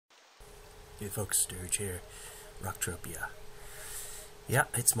Hey folks, Sturge here, Rocktropia. Yeah,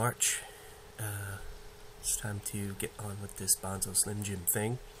 it's March. It's time to get on with this Bonzo Slim Jim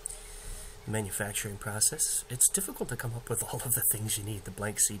thing. The manufacturing process. It's difficult to come up with all of the things you need. The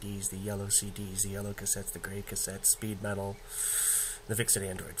blank CDs, the yellow CDs, the yellow cassettes, the gray cassettes, speed metal, the fixed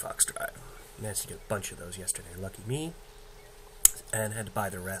Android Fox drive. Managed to get a bunch of those yesterday, lucky me. And had to buy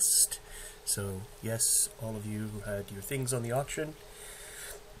the rest. So, yes, all of you who had your things on the auction,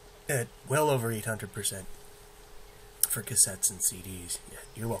 at well over 800% for cassettes and CDs. Yeah,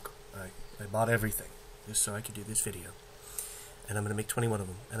 you're welcome. I bought everything just so I could do this video. And I'm going to make 21 of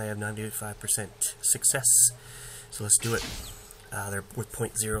them. And I have 95% success. So let's do it. They're with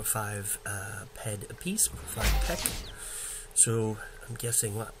 0.05 ped a piece, 5 peck. So I'm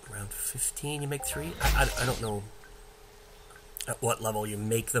guessing, what, around 15 you make 3? I don't know at what level you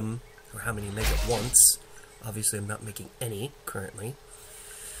make them or how many you make at once. Obviously I'm not making any currently.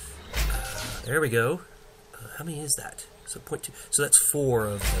 There we go. How many is that? So 0.2. So that's 4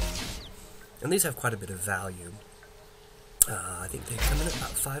 of them. And these have quite a bit of value. I think they come in at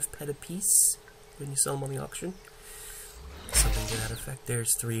about 5 ped a piece when you sell them on the auction. Something to that effect.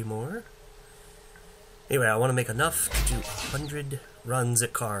 There's 3 more. Anyway, I want to make enough to do 100 runs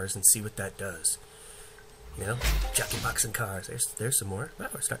at cars and see what that does. You know, jockey boxing cars. There's some more. Wow,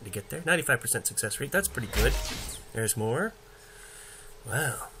 we're starting to get there. 95% success rate. That's pretty good. There's more.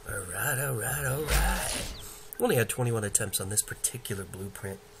 Wow. Alright, alright, alright. Only had 21 attempts on this particular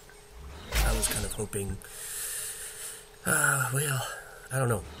blueprint. I was kind of hoping, well, I don't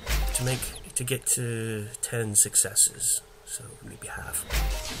know, to get to 10 successes. So maybe half.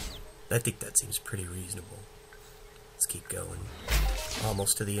 I think that seems pretty reasonable. Let's keep going.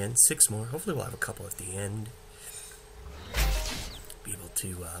 Almost to the end. 6 more. Hopefully we'll have a couple at the end. Be able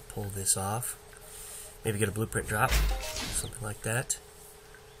to pull this off. Maybe get a blueprint drop. Something like that.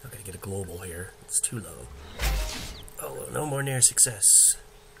 I'm gonna get a global here. It's too low. Oh, no more near success.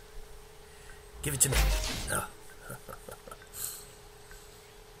 Give it to me. Oh.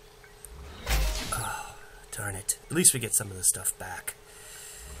 Oh, darn it. At least we get some of the stuff back.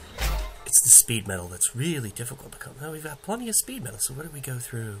 It's the speed metal that's really difficult to come. Now we've got plenty of speed metal, so what do we go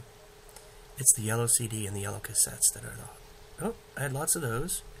through? It's the yellow CD and the yellow cassettes that are the... Oh, I had lots of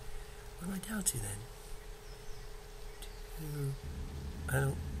those. What am I down to then? 2... I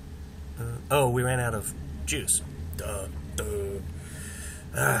don't... oh, we ran out of juice. Duh.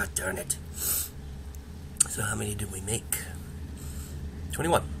 Ah, darn it. So how many did we make?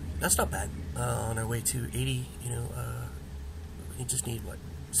 21. That's not bad. On our way to 80, you know, we just need, what,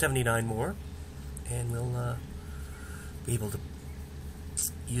 79 more. And we'll be able to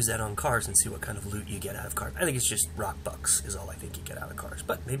use that on cars and see what kind of loot you get out of cars. I think it's just rock bucks is all I think you get out of cars.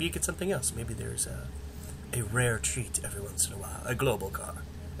 But maybe you get something else. Maybe there's a rare treat every once in a while. A global car,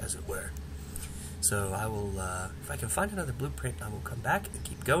 as it were. So I will, if I can find another blueprint, I will come back and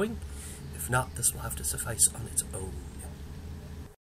keep going. If not, this will have to suffice on its own.